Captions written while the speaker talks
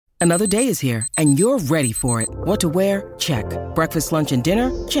Another day is here, and you're ready for it. What to wear? Check. Breakfast, lunch, and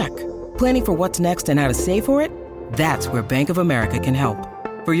dinner? Check. Planning for what's next and how to save for it? That's where Bank of America can help.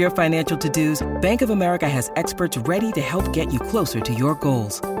 For your financial to-dos, Bank of America has experts ready to help get you closer to your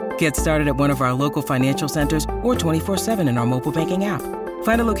goals. Get started at one of our local financial centers or 24/7 in our mobile banking app.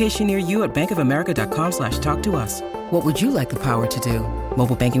 Find a location near you at bankofamerica.com/talktous. What would you like the power to do?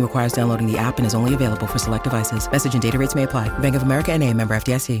 Mobile banking requires downloading the app and is only available for select devices. Message and data rates may apply. Bank of America N.A., member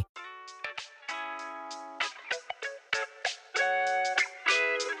FDIC.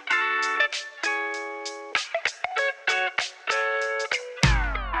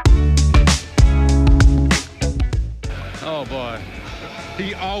 Oh, boy.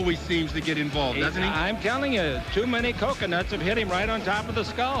 He always seems to get involved, doesn't he? I'm telling you, too many coconuts have hit him right on top of the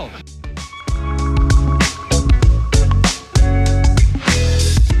skull.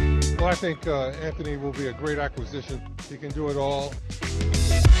 Well, I think Anthony will be a great acquisition. He can do it all.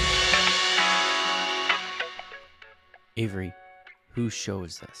 Avery, whose show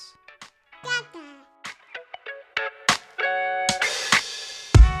is this?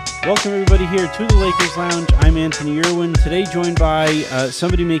 Welcome everybody here to the Lakers Lounge. I'm Anthony Irwin. Today joined by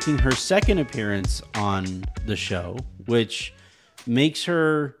somebody making her second appearance on the show, which makes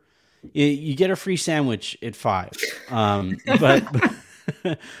her, you get a free sandwich at 5.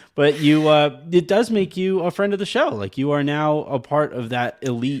 But you, it does make you a friend of the show. Like, you are now a part of that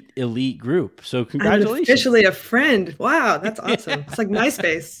elite group. So congratulations. I'm officially a friend. Wow, that's awesome. It's like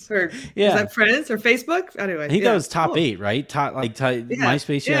MySpace or is that Friends or Facebook? Anyway, I think that was top 8, right?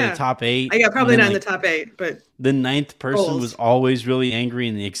 MySpace, you had a top 8. I got probably not in the top 8, but the 9th person was always really angry,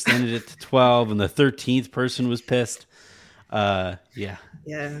 and they extended it to 12, and the 13th person was pissed. Yeah.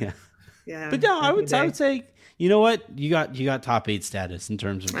 But no, I would say, you know what? You got top 8 status in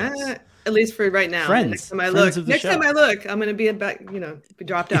terms of at least for right now. Friends. Next time I look, I'm going to be be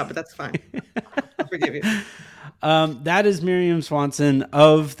dropped out, but that's fine. I'll forgive you. That is Mirjam Swanson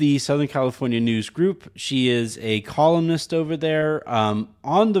of the Southern California News Group. She is a columnist over there,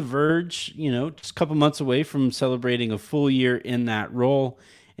 on the verge, just a couple months away from celebrating a full year in that role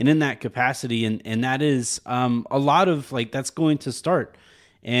and in that capacity. And that is a lot of that's going to start.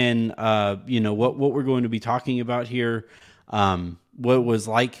 And, what we're going to be talking about here, what it was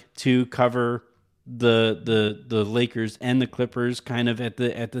like to cover the Lakers and the Clippers kind of at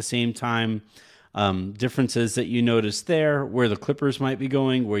the same time, differences that you noticed there, where the Clippers might be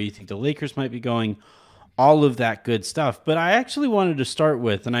going, where you think the Lakers might be going, all of that good stuff. But I actually wanted to start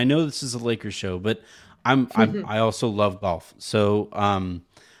with, and I know this is a Lakers show, but I also love golf. So,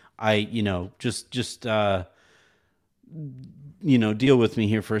 deal with me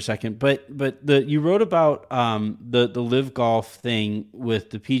here for a second, but you wrote about the LIV golf thing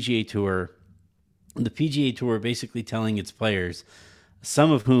with the PGA Tour. The PGA Tour basically telling its players,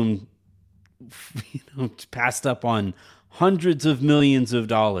 some of whom passed up on hundreds of millions of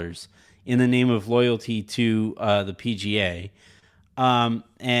dollars in the name of loyalty to the PGA,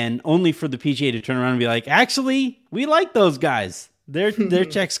 and only for the PGA to turn around and be like, actually, we like those guys. Their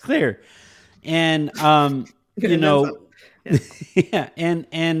check's clear, and Yeah.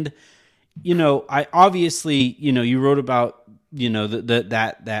 And I obviously, you wrote about,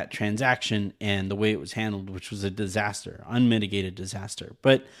 that transaction and the way it was handled, which was a disaster, unmitigated disaster.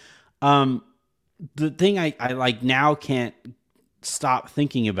 But the thing I now can't stop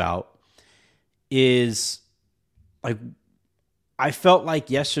thinking about is I felt like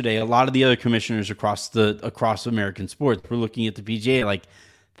yesterday, a lot of the other commissioners across American sports were looking at the PGA like,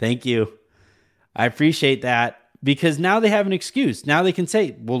 thank you. I appreciate that. Because now they have an excuse. Now they can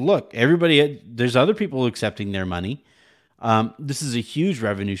say, well, look, there's other people accepting their money. This is a huge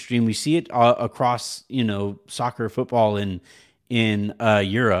revenue stream. We see it across, soccer, football in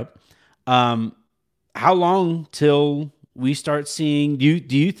Europe. How long till we start seeing, do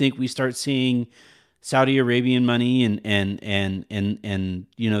you think we start seeing Saudi Arabian money and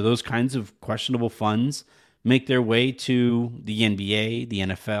those kinds of questionable funds make their way to the NBA, the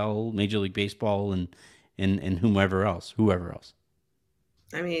NFL, Major League Baseball, and whoever else.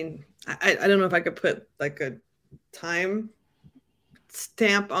 I mean, I don't know if I could put a time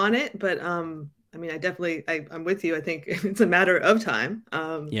stamp on it, but I'm with you. I think it's a matter of time.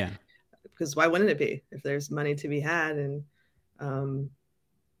 Because why wouldn't it be if there's money to be had? And the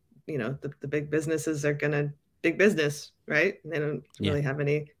big businesses are gonna big business, right? And they don't really have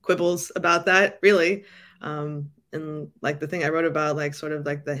any quibbles about that, really. And the thing I wrote about,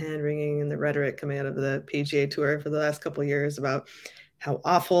 the hand wringing and the rhetoric coming out of the PGA Tour for the last couple of years about how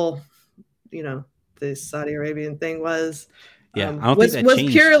awful, the Saudi Arabian thing was. Yeah, I don't think that was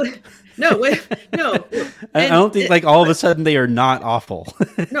changed. purely no, no. I don't think like all of a sudden they are not awful.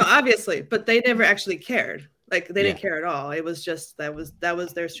 No, obviously, but they never actually cared. Like they didn't Yeah. care at all. It was just that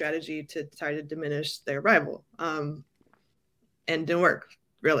was their strategy to try to diminish their rival, and didn't work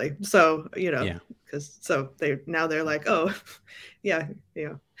really. So Yeah. because they're like, oh, yeah,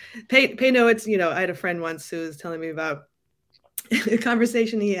 pay no. It's I had a friend once who was telling me about a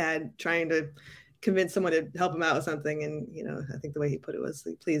conversation he had trying to convince someone to help him out with something, and I think the way he put it was,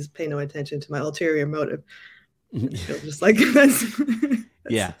 like, please pay no attention to my ulterior motive. Just like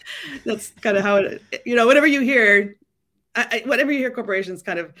Yeah. that's kind of how it, whatever you hear, whatever you hear corporations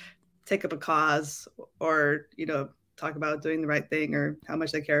kind of take up a cause, or talk about doing the right thing, or how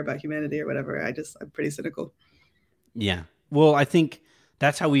much they care about humanity or whatever. I'm pretty cynical. Yeah. Well, I think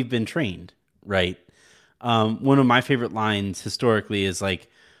that's how we've been trained, right? One of my favorite lines historically is like,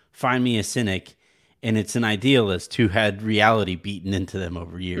 find me a cynic, and it's an idealist who had reality beaten into them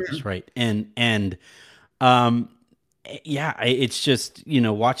over years, right? And it's just,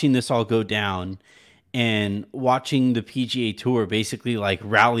 watching this all go down and watching the PGA Tour basically like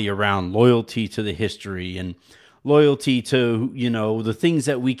rally around loyalty to the history and loyalty to, the things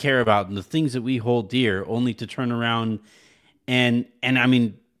that we care about and the things that we hold dear, only to turn around and I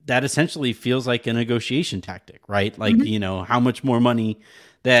mean, that essentially feels like a negotiation tactic, right? Like, how much more money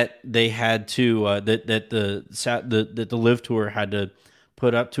that they had to that the LIV Tour had to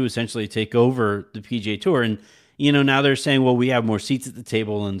put up to essentially take over the PGA Tour. And now they're saying, well, we have more seats at the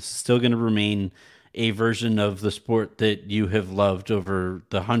table, and it's still going to remain a version of the sport that you have loved over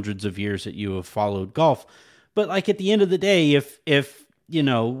the hundreds of years that you have followed golf. But like at the end of the day, if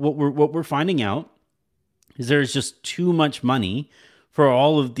what we're finding out is there's just too much money for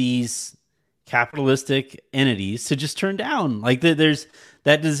all of these capitalistic entities to just turn down. Like there's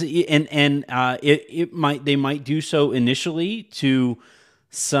that does, and they might do so initially to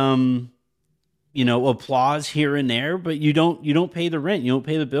some applause here and there, but you don't pay the rent, you don't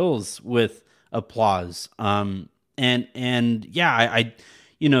pay the bills with applause. The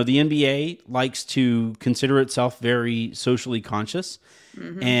NBA likes to consider itself very socially conscious,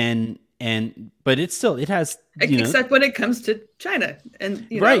 but it has except when it comes to China, and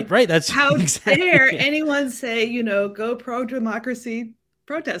right. That's how exactly, dare anyone say go pro democracy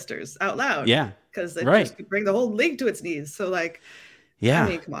protesters out loud? Yeah, because it just could bring the whole league to its knees. So I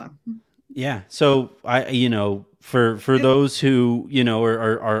mean, come on. Yeah. So for those who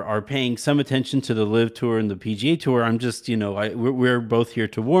are paying some attention to the LIV Tour and the PGA Tour, I'm just we're both here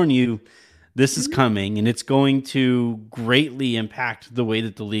to warn you. This is coming, and it's going to greatly impact the way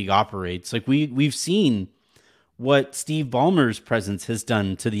that the league operates. Like we've seen what Steve Ballmer's presence has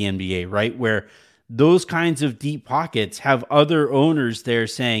done to the NBA, right? Where those kinds of deep pockets have other owners there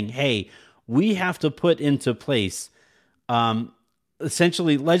saying, hey, we have to put into place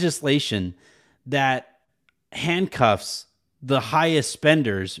essentially legislation that handcuffs the highest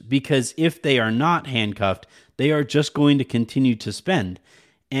spenders, because if they are not handcuffed, they are just going to continue to spend.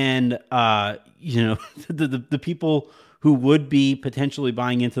 And, the people who would be potentially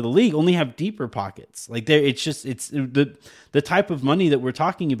buying into the league only have deeper pockets. Like it's the type of money that we're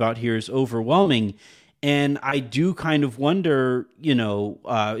talking about here is overwhelming. And I do kind of wonder,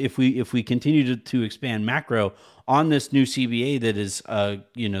 if we continue to expand macro on this new CBA that is,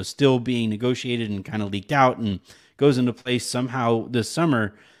 still being negotiated and kind of leaked out and goes into place somehow this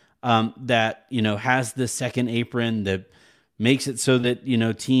summer, that, has the second apron that makes it so that,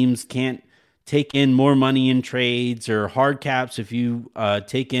 teams can't take in more money in trades, or hard caps if you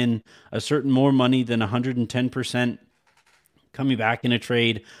take in a certain more money than 110% coming back in a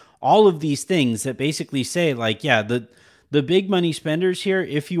trade. All of these things that basically say, like, yeah, the big money spenders here,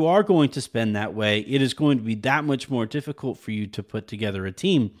 if you are going to spend that way, it is going to be that much more difficult for you to put together a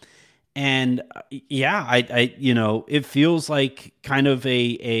team. And it feels like kind of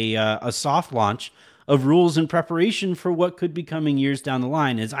a soft launch of rules in preparation for what could be coming years down the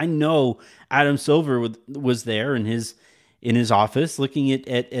line. As I know, Adam Silver was there in his office looking at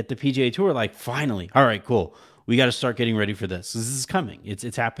the PGA Tour, like, finally, all right, cool. We got to start getting ready for this. This is coming.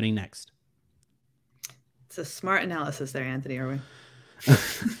 It's happening next. It's a smart analysis there, Anthony Irwin.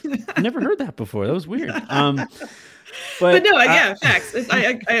 I never heard that before. That was weird. But no, facts.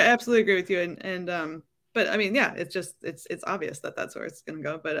 I absolutely agree with you. And but I mean, yeah, it's just it's obvious that that's where it's going to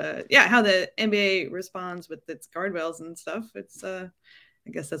go. But how the NBA responds with its guardrails and stuff, it's I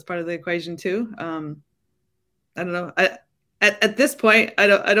guess that's part of the equation too. I don't know. At this point, I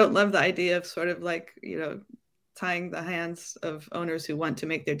don't love the idea of sort of like tying the hands of owners who want to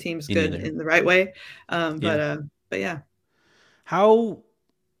make their teams good in the right way. But yeah. How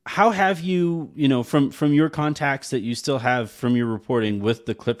how have you, from your contacts that you still have from your reporting with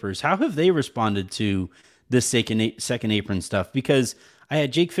the Clippers, how have they responded to this second apron stuff? Because I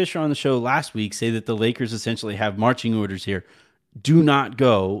had Jake Fisher on the show last week say that the Lakers essentially have marching orders here. Do not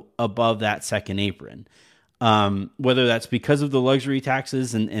go above that second apron. Whether that's because of the luxury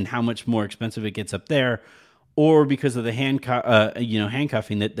taxes and how much more expensive it gets up there, or because of the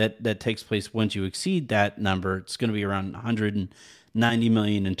handcuffing that takes place once you exceed that number. It's going to be around 190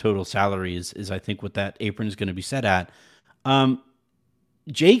 million in total salary is I think what that apron is going to be set at.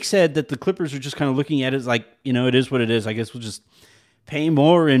 Jake said that the Clippers are just kind of looking at it as like, it is what it is. I guess we'll just pay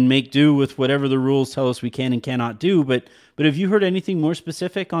more and make do with whatever the rules tell us we can and cannot do. But have you heard anything more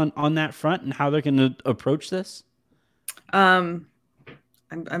specific on that front and how they're going to approach this? I'm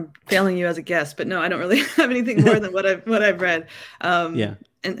failing you as a guest, but no, I don't really have anything more than what I've read. Yeah.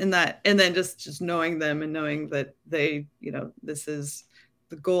 And then just knowing them and knowing that they, this is,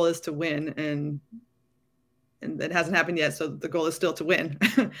 the goal is to win and it hasn't happened yet. So the goal is still to win.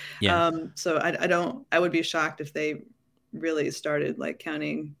 Yeah. So I would be shocked if they really started like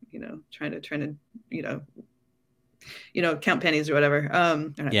counting, trying to, count pennies or whatever.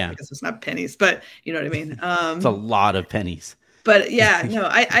 Yeah. I guess it's not pennies, but you know what I mean? It's a lot of pennies. But yeah, no,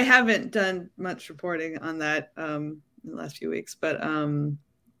 I haven't done much reporting on that in the last few weeks. But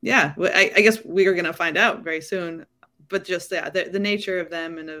yeah, I guess we are going to find out very soon. But just the nature of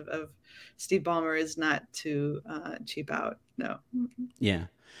them and of Steve Ballmer is not to cheap out. No. Yeah.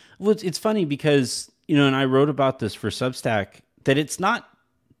 Well, it's funny because, and I wrote about this for Substack, that it's not,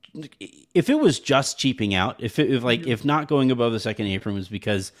 if it was just cheaping out, if not going above the second apron was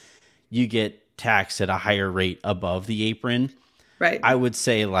because you get taxed at a higher rate above the apron, right? I would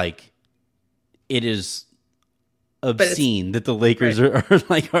say like it is obscene that the Lakers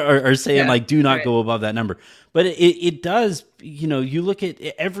are saying like do not go above that number. But it does, you look at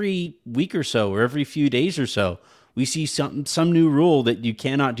every week or so or every few days or so, we see some new rule that you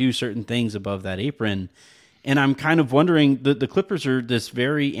cannot do certain things above that apron. And I'm kind of wondering, the Clippers are this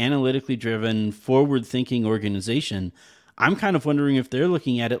very analytically driven, forward-thinking organization. I'm kind of wondering if they're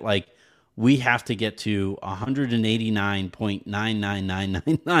looking at it like, we have to get to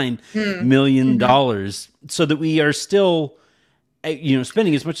 $189.99999 million dollars so that we are still,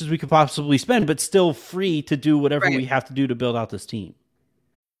 spending as much as we could possibly spend, but still free to do whatever we have to do to build out this team.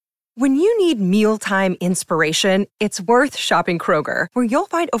 When you need mealtime inspiration, it's worth shopping Kroger, where you'll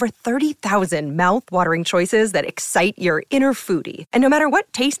find over 30,000 mouth-watering choices that excite your inner foodie. And no matter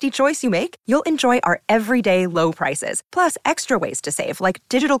what tasty choice you make, you'll enjoy our everyday low prices, plus extra ways to save, like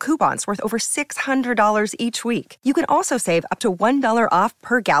digital coupons worth over $600 each week. You can also save up to $1 off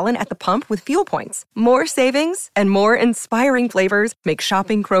per gallon at the pump with fuel points. More savings and more inspiring flavors make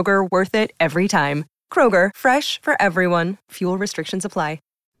shopping Kroger worth it every time. Kroger, fresh for everyone. Fuel restrictions apply.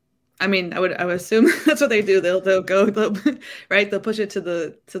 I mean, I would assume that's what they do. They'll push it to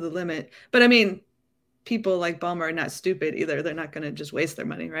the limit. But I mean, people like Ballmer are not stupid either. They're not going to just waste their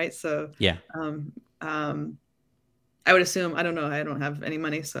money, right? So yeah. I would assume, I don't know. I don't have any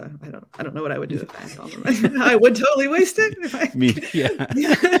money, so I don't know what I would do if I had Ballmer. I would totally waste it. Yeah.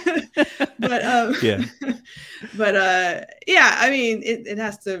 I mean, it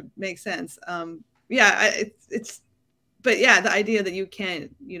has to make sense. But yeah, the idea that you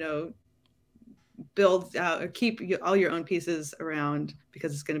can't, build out or keep all your own pieces around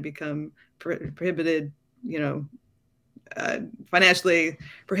because it's going to become prohibited, financially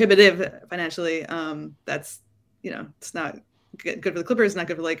prohibitive financially. That's, it's not good for the Clippers, not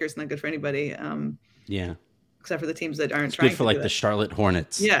good for the Lakers, not good for anybody. Yeah. Except for the teams that aren't trying good for to like do the Charlotte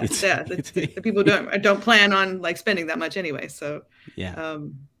Hornets. Yeah. The people don't plan on like spending that much anyway. So yeah,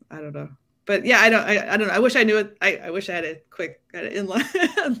 I don't know. But yeah, I don't know. I wish I knew it. I wish I had a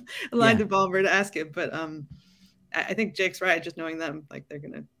line to Ballmer to ask it. But I think Jake's right. Just knowing them, like they're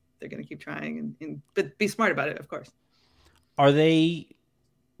gonna keep trying but be smart about it, of course. Are they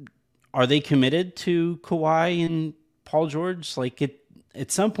committed to Kawhi and Paul George? Like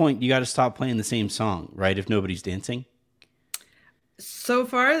at some point, you got to stop playing the same song, right? If nobody's dancing. So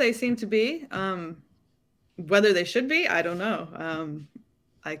far, they seem to be. Whether they should be, I don't know.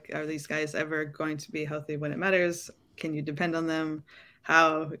 Like, are these guys ever going to be healthy when it matters? Can you depend on them?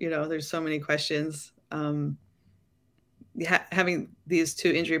 How, there's so many questions. Having these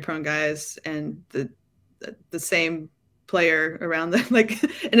two injury-prone guys and the same player around them, like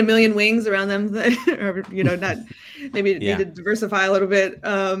in a million wings around them, or not maybe need to diversify a little bit.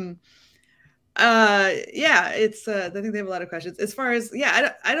 It's I think they have a lot of questions. As far as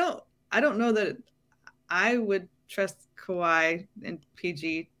I don't know that I would trust Kawhi and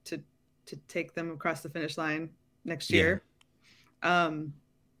PG to take them across the finish line next year.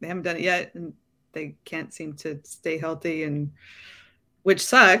 they haven't done it yet, and they can't seem to stay healthy, and which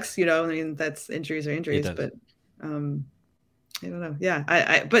sucks. I mean, that's injuries are injuries, but I don't know. Yeah,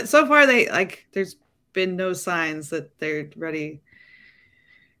 I but so far there's been no signs that they're ready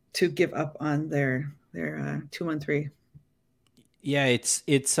to give up on their 2-1-3. Yeah, it's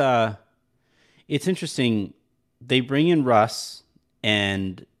interesting. They bring in Russ,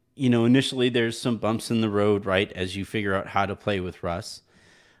 and initially there's some bumps in the road, right, as you figure out how to play with Russ.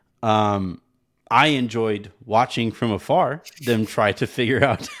 I enjoyed watching from afar them try to figure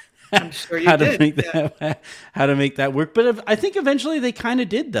out I'm sure you how did. to make that work. But I think eventually they kind of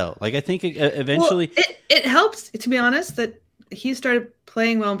did, though. Like, I think eventually it helps, to be honest, that he started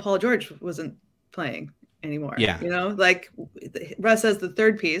playing well and Paul George wasn't playing anymore. Yeah. Like Russ as the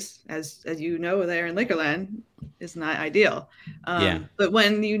third piece, as you know, there in Lakerland is not ideal. But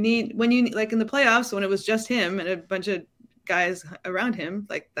when you need like in the playoffs, when it was just him and a bunch of guys around him,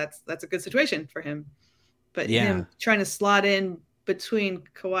 like that's a good situation for him. But him trying to slot in between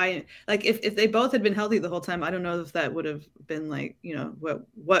Kawhi and, like, if they both had been healthy the whole time, I don't know if that would have been like,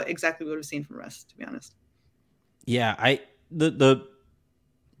 what exactly we would have seen from Russ, to be honest. Yeah,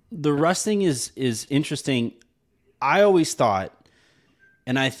 the Russ thing is interesting. I always thought,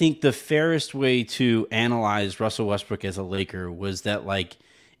 and I think the fairest way to analyze Russell Westbrook as a Laker was that, like,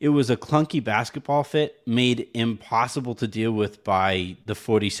 it was a clunky basketball fit made impossible to deal with by the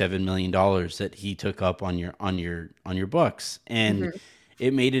 $47 million that he took up on your books. And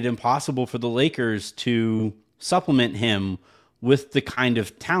it made it impossible for the Lakers to supplement him with the kind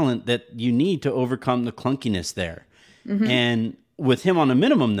of talent that you need to overcome the clunkiness there. And with him on a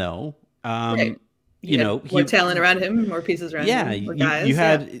minimum, though, more talent around him, more pieces around him, more guys. You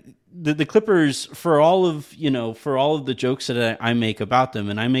had the Clippers, for all of the jokes that I make about them,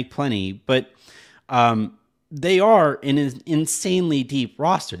 and I make plenty, but they are an insanely deep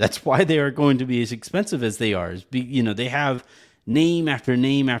roster. That's why they are going to be as expensive as they are. They have name after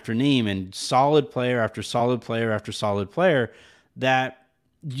name after name and solid player after solid player after solid player that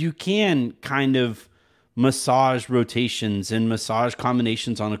you can kind of massage rotations and massage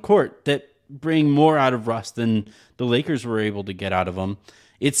combinations on a court that bring more out of Russ than the Lakers were able to get out of him.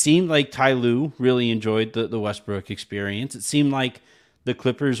 It seemed like Ty Lue really enjoyed the Westbrook experience. It seemed like the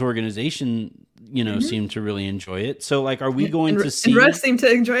Clippers organization, seemed to really enjoy it. So, like, are we going to see? And Russ seemed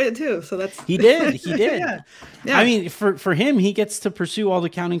to enjoy it too. So that's he did. Yeah. I mean, for him, he gets to pursue all the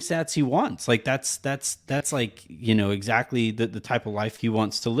counting stats he wants. Like that's like exactly the type of life he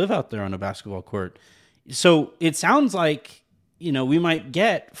wants to live out there on a basketball court. So it sounds like we might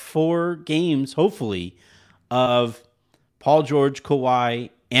get 4 games, hopefully, of Paul George, Kawhi,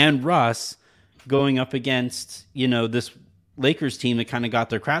 and Russ going up against, this Lakers team that kind of got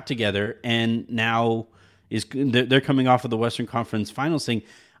their crap together and now they're coming off of the Western Conference Finals thing.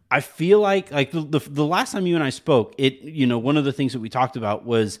 I feel like the last time you and I spoke, one of the things that we talked about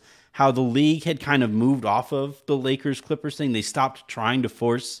was how the league had kind of moved off of the Lakers Clippers thing. They stopped trying to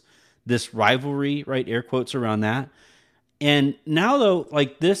force this rivalry, right? Air quotes around that. And now, though,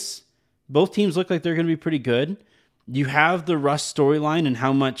 like this, both teams look like they're going to be pretty good. You have the Russ storyline and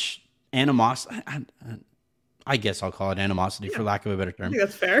how much animosity, I guess I'll call it animosity for lack of a better term. I think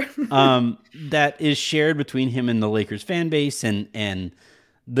that's fair. That is shared between him and the Lakers fan base, and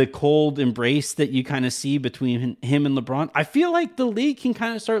the cold embrace that you kind of see between him and LeBron. I feel like the league can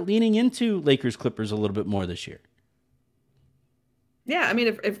kind of start leaning into Lakers Clippers a little bit more this year. Yeah, I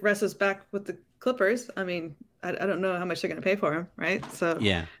mean, if Russ is back with the Clippers, I mean, I don't know how much they're going to pay for him, right? So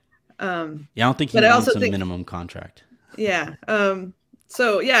yeah. I don't think he wants a minimum contract. Yeah.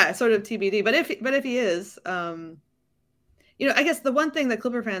 So yeah, sort of TBD. But if he is, I guess the one thing that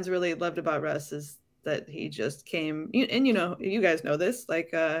Clipper fans really loved about Russ is that he just came, and you guys know this,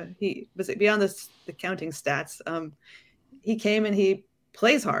 like he was beyond the counting stats. He came and he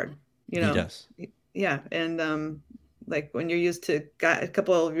plays hard. He does. Yeah, and like when you're used to a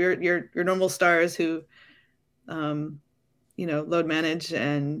couple of your normal stars who, load manage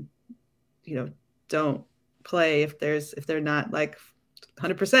and don't play if they're not like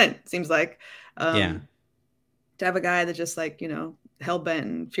 100%, seems like to have a guy that just like hell bent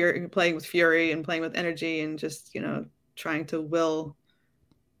and playing with fury and playing with energy and just trying to will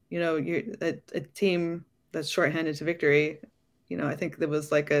a team that's shorthanded to victory. I think there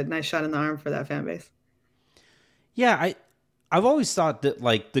was like a nice shot in the arm for that fan base. Yeah, I've always thought that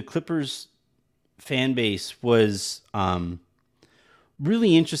like the Clippers fan base was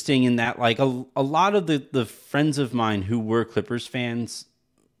really interesting in that like a lot of the friends of mine who were Clippers fans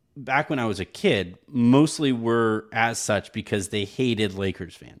back when I was a kid mostly were as such because they hated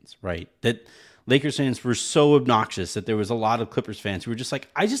Lakers fans, right? That Lakers fans were so obnoxious that there was a lot of Clippers fans who were just like,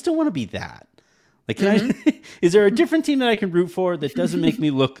 I just don't want to be that. Like, can I? Is there a different team that I can root for that doesn't make me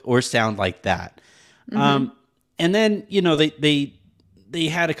look or sound like that? And then they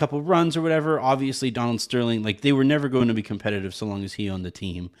had a couple runs or whatever. Obviously, Donald Sterling, like they were never going to be competitive so long as he owned the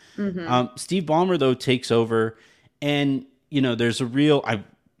team. Steve Ballmer though takes over, and there's a real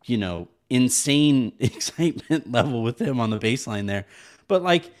insane excitement level with him on the baseline there. But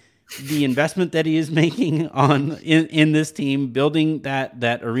like the investment that he is making in this team, building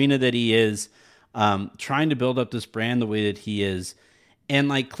that arena that he is, trying to build up this brand the way that he is. And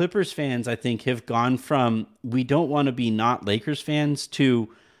like Clippers fans, I think, have gone from we don't want to be not Lakers fans to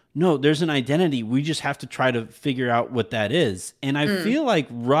no, there's an identity. We just have to try to figure out what that is. And I feel like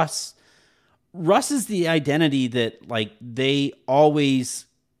Russ is the identity that like they always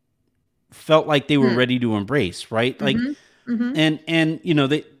felt like they were ready to embrace, right? Like, and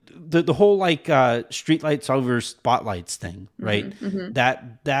the whole like streetlights over spotlights thing, right?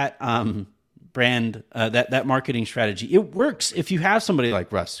 That brand, that marketing strategy, it works if you have somebody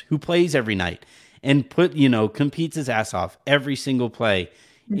like Russ who plays every night and competes his ass off every single play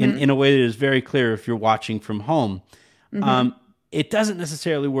in a way that is very clear if you're watching from home. It doesn't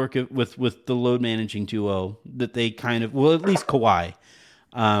necessarily work with the load managing duo that they kind of, well, at least Kawhi.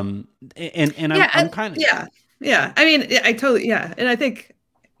 I'm kind of I mean, I totally and I think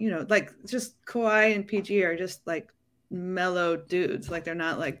like just Kawhi and PG are just like mellow dudes. Like they're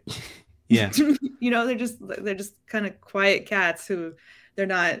not like they're just kind of quiet cats who they're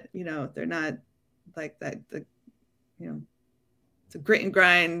not like that the grit and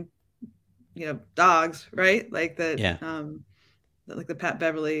grind dogs, right? Like that like the Pat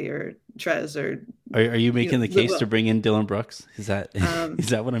Beverly or Trez or are you making the case to bring in Dylan Brooks? Is that is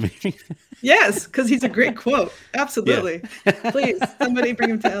that what I'm hearing? Yes, because he's a great quote. Absolutely. Please, somebody bring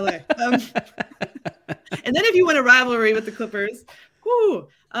him to LA. And then if you want a rivalry with the Clippers, whoo.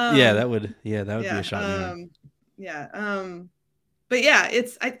 That would be a shot. But yeah,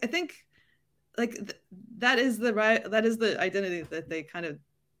 it's I think like that is the identity that they kind of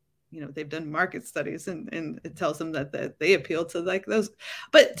they've done market studies and it tells them that they appeal to like those.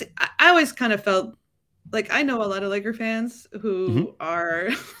 But I always kind of felt like I know a lot of Laker fans who are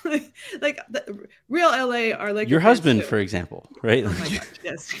like the real LA are like your husband, for example, right? Oh my gosh,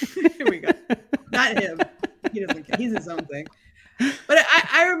 yes. Here we go. Not him. He doesn't care. He's his own thing. But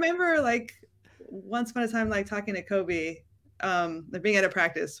I remember like once upon a time like talking to Kobe, like being at a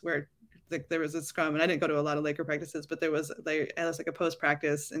practice where like there was a scrum, and I didn't go to a lot of Laker practices, but there was like a post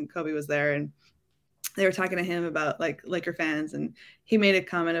practice, and Kobe was there, and they were talking to him about like Laker fans, and he made a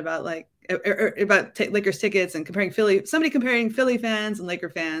comment about like about Lakers tickets and comparing Philly fans and Laker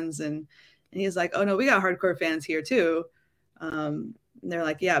fans, and he's like, oh no, we got hardcore fans here too. And they're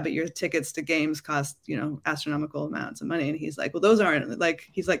like, yeah, but your tickets to games cost, astronomical amounts of money. And he's like, well, those aren't like,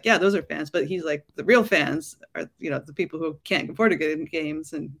 he's like, yeah, those are fans. But he's like, the real fans are, the people who can't afford to get in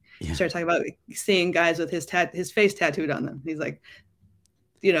games. And he started talking about seeing guys with his face tattooed on them. He's like,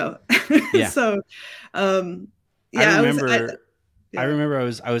 so, I remember I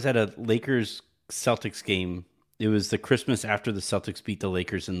was at a Lakers Celtics game. It was the Christmas after the Celtics beat the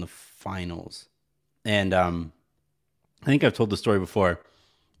Lakers in the finals. And, I think I've told the story before,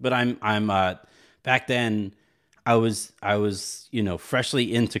 but I'm back then I was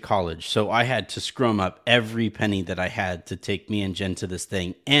freshly into college, so I had to scrum up every penny that I had to take me and Jen to this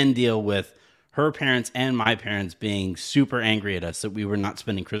thing and deal with her parents and my parents being super angry at us that we were not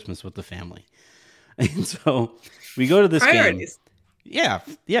spending Christmas with the family. And so we go to this Priorities. game.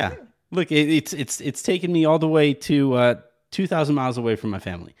 Yeah. Look, it's taken me all the way to 2,000 miles away from my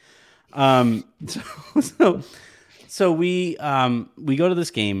family. So we go to this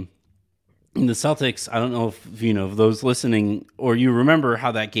game, and the Celtics, I don't know if those listening or you remember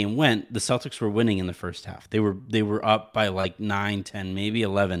how that game went. The Celtics were winning in the first half. They were up by like 9, 10, maybe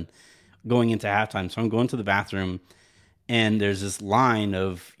 11 going into halftime. So I'm going to the bathroom, and there's this line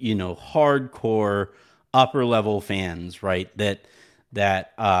of, hardcore upper level fans, right? That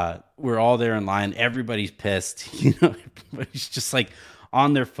we're all there in line. Everybody's pissed. Everybody's just like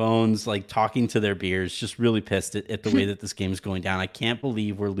on their phones, like talking to their beers, just really pissed at the way that this game is going down. I can't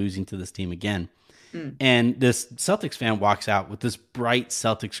believe we're losing to this team again. And this Celtics fan walks out with this bright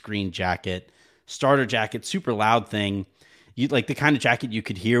Celtics green jacket, starter jacket, super loud thing. You like the kind of jacket you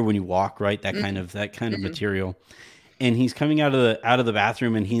could hear when you walk, right? That kind of material. And he's coming out of the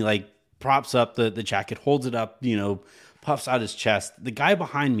bathroom, and he like props up the jacket, holds it up, puffs out his chest. The guy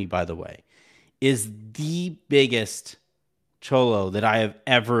behind me, by the way, is the biggest cholo that I have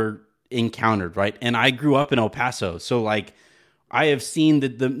ever encountered, right? And I grew up in El Paso, so like I have seen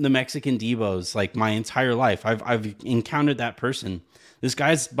the Mexican Devos like my entire life. I've encountered that person. This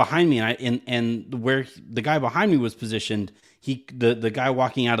guy's behind me, and where the guy behind me was positioned, the guy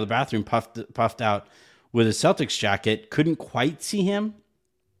walking out of the bathroom puffed out with a Celtics jacket, couldn't quite see him.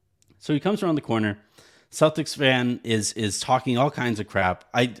 So he comes around the corner. Celtics fan is talking all kinds of crap.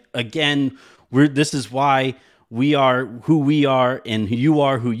 This is why we are who we are, and you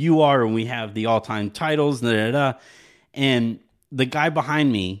are who you are, and we have the all-time titles. And the guy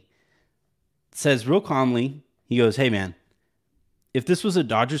behind me says real calmly, he goes, "Hey man, if this was a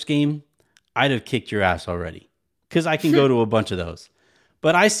Dodgers game, I'd have kicked your ass already, because I can go to a bunch of those.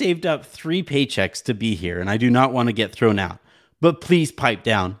 But I saved up 3 paychecks to be here, and I do not want to get thrown out. But please pipe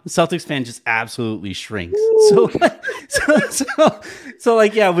down." The Celtics fan just absolutely shrinks. So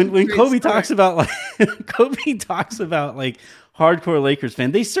yeah, when Kobe talks about like hardcore Lakers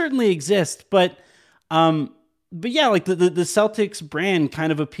fan, they certainly exist. But yeah, like the Celtics brand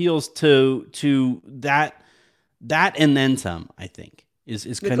kind of appeals to that and then some. I think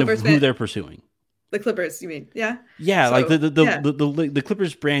is kind of who they're pursuing. The Clippers, you mean? Yeah. Yeah, so, like the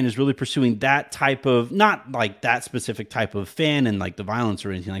Clippers brand is really pursuing that type of, not like that specific type of fan and like the violence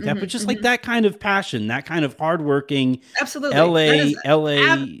or anything like that, but just like that kind of passion, that kind of hardworking, absolutely LA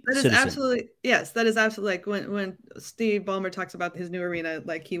that is citizen. Absolutely, yes, that is absolutely like when Steve Ballmer talks about his new arena,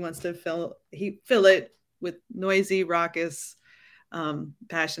 like he wants to fill it with noisy, raucous,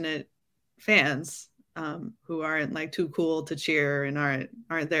 passionate fans. Who aren't like too cool to cheer and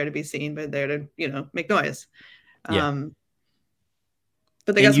aren't there to be seen, but there to make noise. But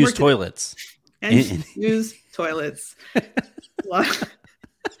they got use toilets and use toilets.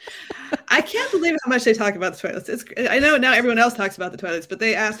 I can't believe how much they talk about the toilets. I know now everyone else talks about the toilets, but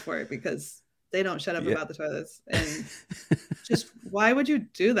they asked for it because they don't shut up about the toilets. And just why would you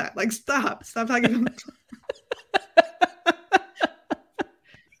do that? Like stop talking about.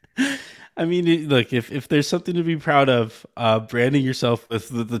 I mean, look, if there's something to be proud of, branding yourself with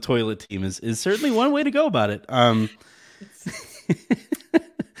the toilet team is certainly one way to go about it. I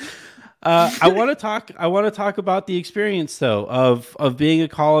want to talk about the experience though of being a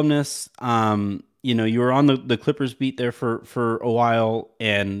columnist. You were on the Clippers beat there for a while,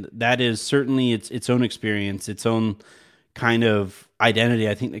 and that is certainly its own experience, its own kind of identity,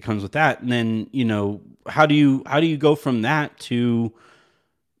 I think, that comes with that. And then, how do you go from that to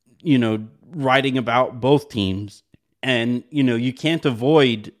writing about both teams? And, you can't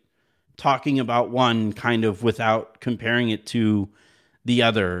avoid talking about one kind of without comparing it to the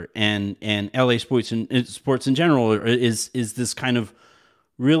other. And LA sports in general is this kind of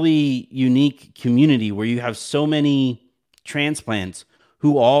really unique community where you have so many transplants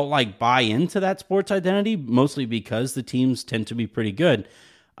who all like buy into that sports identity, mostly because the teams tend to be pretty good.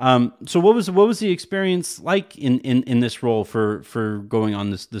 So what was the experience like in this role for going on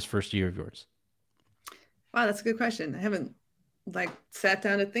this first year of yours? Wow, that's a good question. I haven't like sat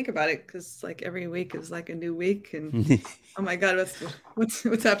down to think about it because like every week is like a new week, and oh my God,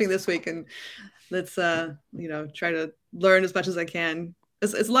 what's happening this week? And let's try to learn as much as I can.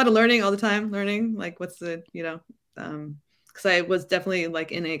 It's a lot of learning all the time. Learning like what's the because I was definitely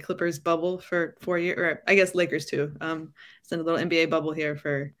like in a Clippers bubble for 4 years, or I guess Lakers too. It's in a little NBA bubble here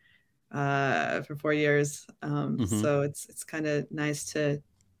for 4 years. So it's kind of nice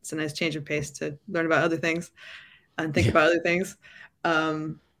it's a nice change of pace to learn about other things and think about other things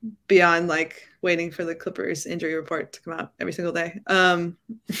beyond like waiting for the Clippers injury report to come out every single day.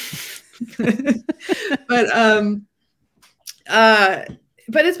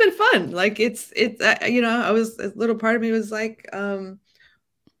 But it's been fun. Like it's I was, a little part of me was like,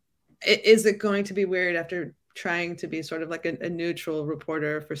 is it going to be weird after trying to be sort of like a neutral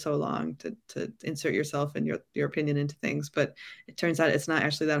reporter for so long to insert yourself and your opinion into things? But it turns out it's not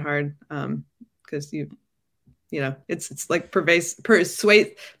actually that hard, because it's like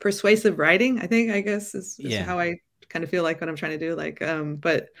persuasive writing, I guess is how I kind of feel like what I'm trying to do. Like,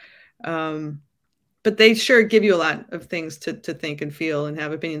 but they sure give you a lot of things to think and feel and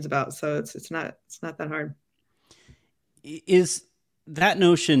have opinions about. So it's not that hard. Is that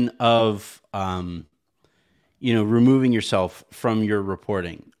notion of, removing yourself from your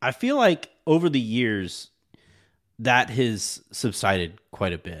reporting, I feel like over the years that has subsided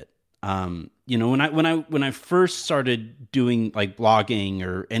quite a bit. When I first started doing like blogging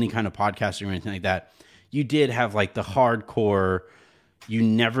or any kind of podcasting or anything like that, you did have like the hardcore, you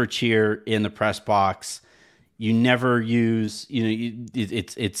never cheer in the press box, you never use, it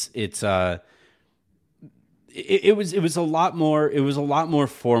was a lot more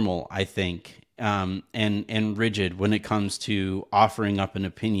formal, I think. And rigid when it comes to offering up an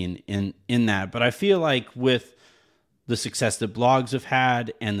opinion in that. But I feel like with the success that blogs have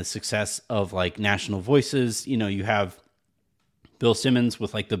had and the success of like national voices. You know, you have Bill Simmons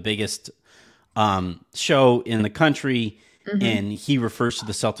with like the biggest show in the country, and he refers to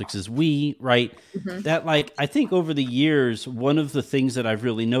the Celtics as we, right? That, like, I think over the years, one of the things that I've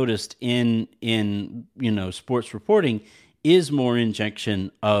really noticed in you know, sports reporting is more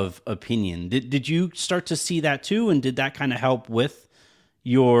injection of opinion. Did you start to see that too, and did that kind of help with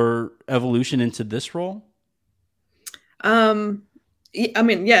your evolution into this role? I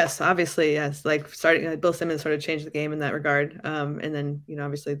mean, yes, obviously, yes. Like starting, Bill Simmons sort of changed the game in that regard. And then, you know,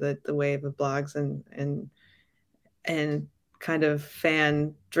 obviously the wave of blogs and kind of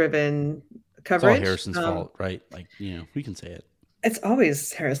fan driven coverage. It's all Harrison's fault, right? Like, you know, we can say it. It's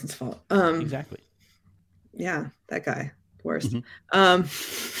always Harrison's fault. Exactly. Yeah, that guy, worst.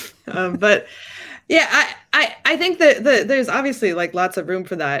 But yeah, I think that there's obviously like lots of room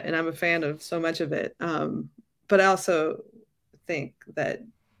for that, and I'm a fan of so much of it. But I also think that,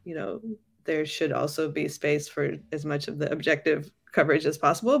 you know, there should also be space for as much of the objective coverage as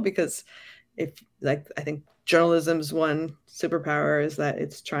possible, because if, like, I think journalism's one superpower is that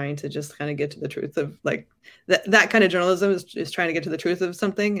it's trying to just kind of get to the truth of, like, that kind of journalism is trying to get to the truth of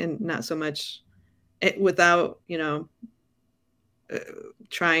something, and not so much without, you know,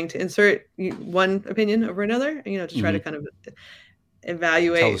 trying to insert one opinion over another, you know, to try to kind of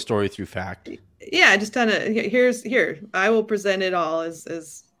evaluate, tell the story through fact. Yeah, just kind of here I will present it all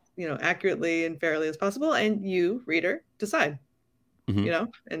as you know, accurately and fairly as possible, and you, reader, decide. You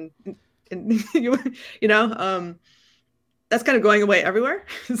know, and you know, that's kind of going away everywhere.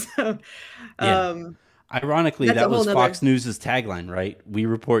 So ironically, that was Fox News's tagline, right? We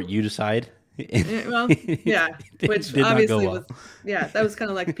report, you decide. Well, yeah, which obviously was, that was kind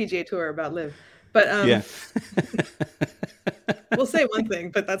of like a PGA Tour about LIV, but we'll say one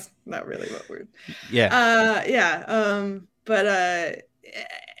thing, but that's not really what we're. But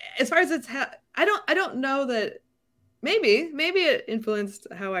as far as I don't know that. Maybe it influenced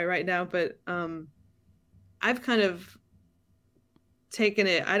how I write now, but I've kind of taken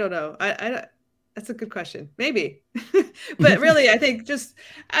it. I don't know. I that's a good question. Maybe, but really, I think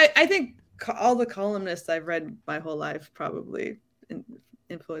I think all the columnists I've read my whole life probably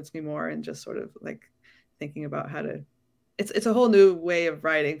influenced me more, and just sort of like thinking about how to. It's a whole new way of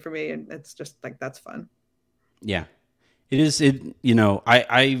writing for me, and it's just like, that's fun. Yeah, it is. You know,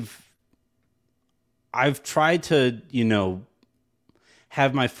 I've tried to, you know,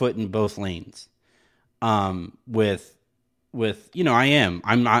 have my foot in both lanes. With you know, I'm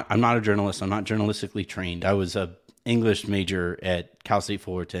not a journalist. I'm not journalistically trained. I was a English major at Cal State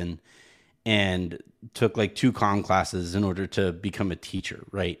Fullerton, and took like 2 comm classes in order to become a teacher,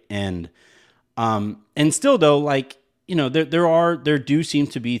 right? And still though, like, you know, there do seem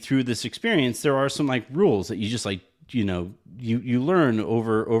to be, through this experience, there are some like rules that you just, like, you know, you learn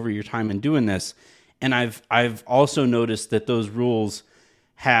over your time in doing this. And I've also noticed that those rules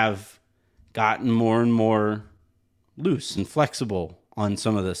have gotten more and more loose and flexible on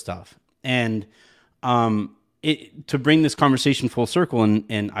some of this stuff. And to bring this conversation full circle,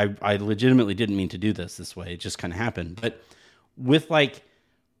 and I legitimately didn't mean to do this way. It just kind of happened. But with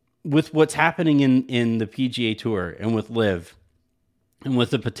what's happening in the PGA Tour and with LIV, and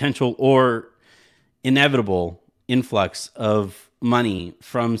with the potential or inevitable influx of money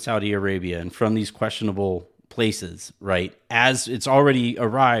from Saudi Arabia and from these questionable places, right? As it's already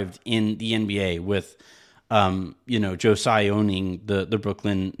arrived in the NBA with, you know, Joe Tsai owning the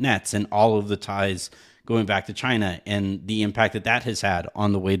Brooklyn Nets, and all of the ties going back to China, and the impact that has had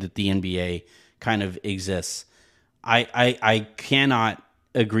on the way that the NBA kind of exists. I cannot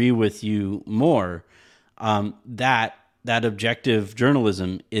agree with you more. That objective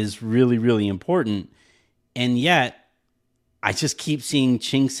journalism is really, really important. And yet, I just keep seeing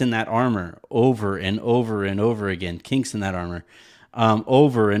chinks in that armor over and over and over again, kinks in that armor,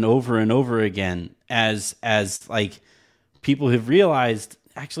 over and over and over again, as like people have realized,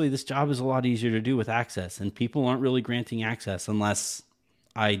 actually, this job is a lot easier to do with access, and people aren't really granting access unless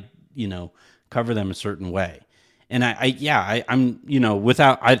I, you know, cover them a certain way. And I'm, you know,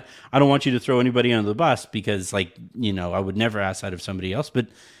 I don't want you to throw anybody under the bus, because, like, you know, I would never ask that of somebody else, but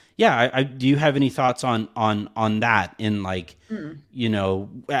yeah, do you have any thoughts on that, in, like, you know,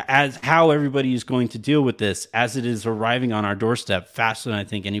 as how everybody is going to deal with this as it is arriving on our doorstep faster than I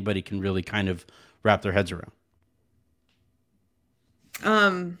think anybody can really kind of wrap their heads around?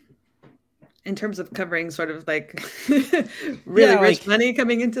 In terms of covering sort of like really rich money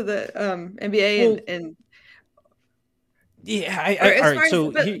coming into the NBA, and all right.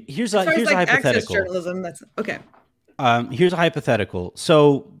 So here's a hypothetical. Journalism, that's okay. Here's a hypothetical.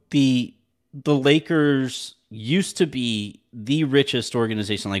 So the the Lakers used to be the richest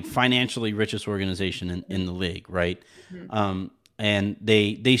organization, like financially richest organization in the league, right? Mm-hmm. And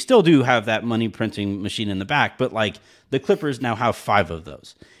they still do have that money printing machine in the back, but like the Clippers now have 5 of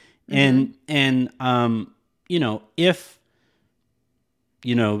those. Mm-hmm. And you know, if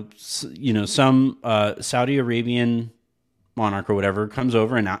some Saudi Arabian monarch or whatever comes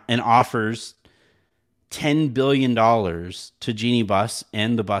over and offers $10 billion to Jeannie Buss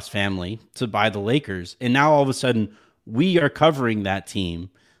and the Buss family to buy the Lakers, and now all of a sudden we are covering that team.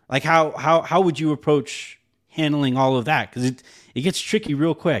 Like how would you approach handling all of that? Because it gets tricky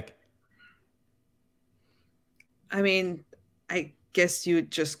real quick. I mean, I guess I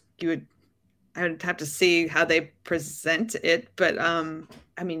would have to see how they present it, but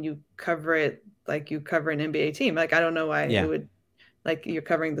I mean, you cover it like you cover an NBA team. Like, I don't know why it would, like, you're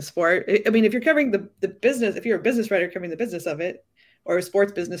covering the sport. I mean, if you're covering the business, if you're a business writer covering the business of it, or a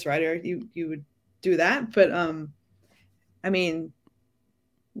sports business writer, you would do that. But I mean,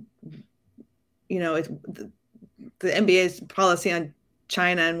 you know, the NBA's policy on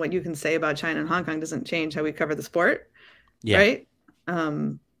China and what you can say about China and Hong Kong doesn't change how we cover the sport, right?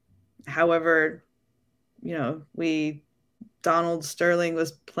 However, you know, Donald Sterling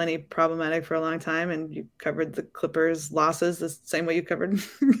was plenty problematic for a long time, and you covered the Clippers' losses the same way you covered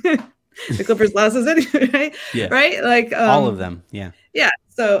the Clippers' losses anyway, right? Yeah. Right? Like all of them. Yeah. Yeah.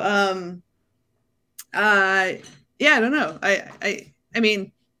 So I don't know. I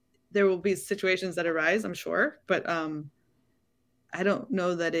mean, there will be situations that arise, I'm sure, but I don't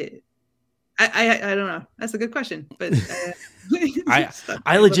know that I don't know. That's a good question, but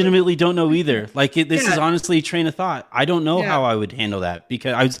I legitimately don't know either. Like this is honestly a train of thought. I don't know how I would handle that,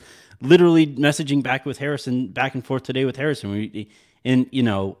 because I was literally messaging back and forth today with Harrison, and you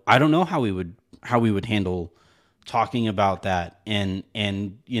know, I don't know how we would handle talking about that and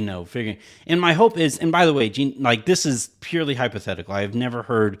you know, figuring. And my hope is, and by the way, Jean, like, this is purely hypothetical. I've never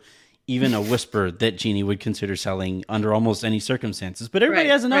heard even a whisper that Jeannie would consider selling under almost any circumstances, but everybody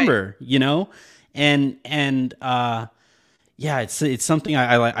has a number, you know? And it's something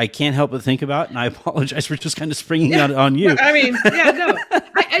I can't help but think about, and I apologize for just kind of springing out on you. I mean,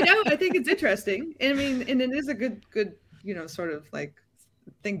 I know. I think it's interesting. I mean, and it is a good, you know, sort of like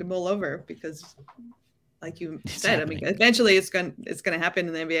thing to mull over, because like you said, I mean, eventually it's going to happen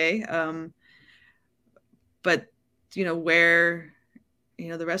in the NBA. But you know, where, you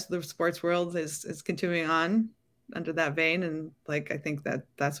know, the rest of the sports world is continuing on under that vein, and like, I think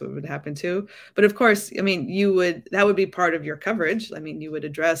that's what would happen too. But of course, I mean, that would be part of your coverage. I mean, you would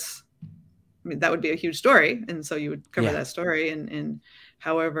address, I mean, that would be a huge story, and so you would cover that story, and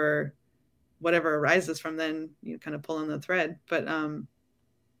however, whatever arises from then, you kind of pull on the thread. But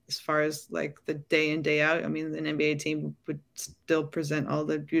as far as like the day in, day out, I mean, an NBA team would still present all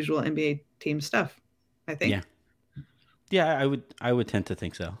the usual NBA team stuff, I think. Yeah, I would tend to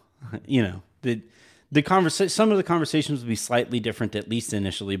think so. You know, the conversation, some of the conversations would be slightly different, at least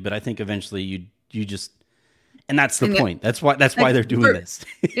initially, but I think eventually you just, and that's the point. That's why they're doing this.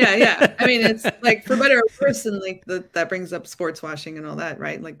 Yeah. I mean, it's like, for better or worse, and like that brings up sports washing and all that,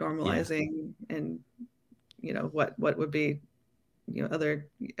 right? Like normalizing and, you know, what would be, you know, other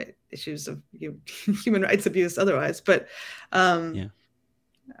issues of, you know, human rights abuse otherwise. But I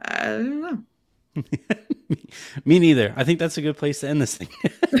don't know. Me neither. I think that's a good place to end this thing.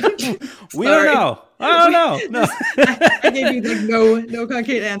 We don't know. I don't know. No. I gave you like no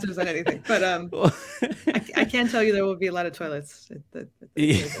concrete answers on anything, but I can tell you there will be a lot of toilets. But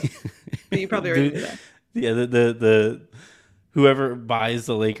you probably already knew that. Yeah, the whoever buys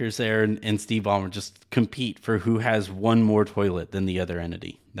the Lakers there and Steve Ballmer just compete for who has one more toilet than the other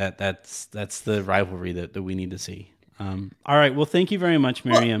entity. That's the rivalry that we need to see. All right. Well, thank you very much,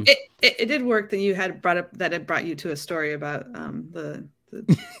 Mirjam. Well, it did work that you had brought up that it brought you to a story about the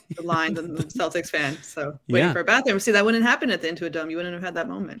line and the Celtics fan. So waiting for a bathroom. See, that wouldn't happen at the Intuit Dome. You wouldn't have had that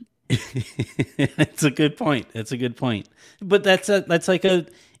moment. That's a good point. But that's like an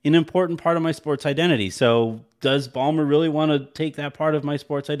important part of my sports identity. So does Ballmer really want to take that part of my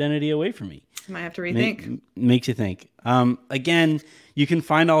sports identity away from me? You might have to rethink. Makes you think. Again, you can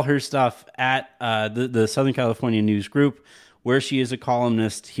find all her stuff at the Southern California News Group, where she is a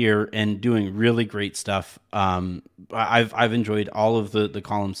columnist here and doing really great stuff. I've enjoyed all of the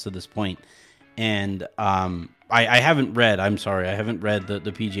columns to this point, and I haven't read. I'm sorry, I haven't read the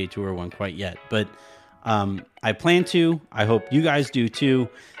PGA Tour one quite yet, but I plan to. I hope you guys do too.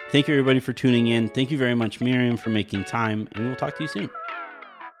 Thank you, everybody, for tuning in. Thank you very much, Mirjam, for making time, and we'll talk to you soon.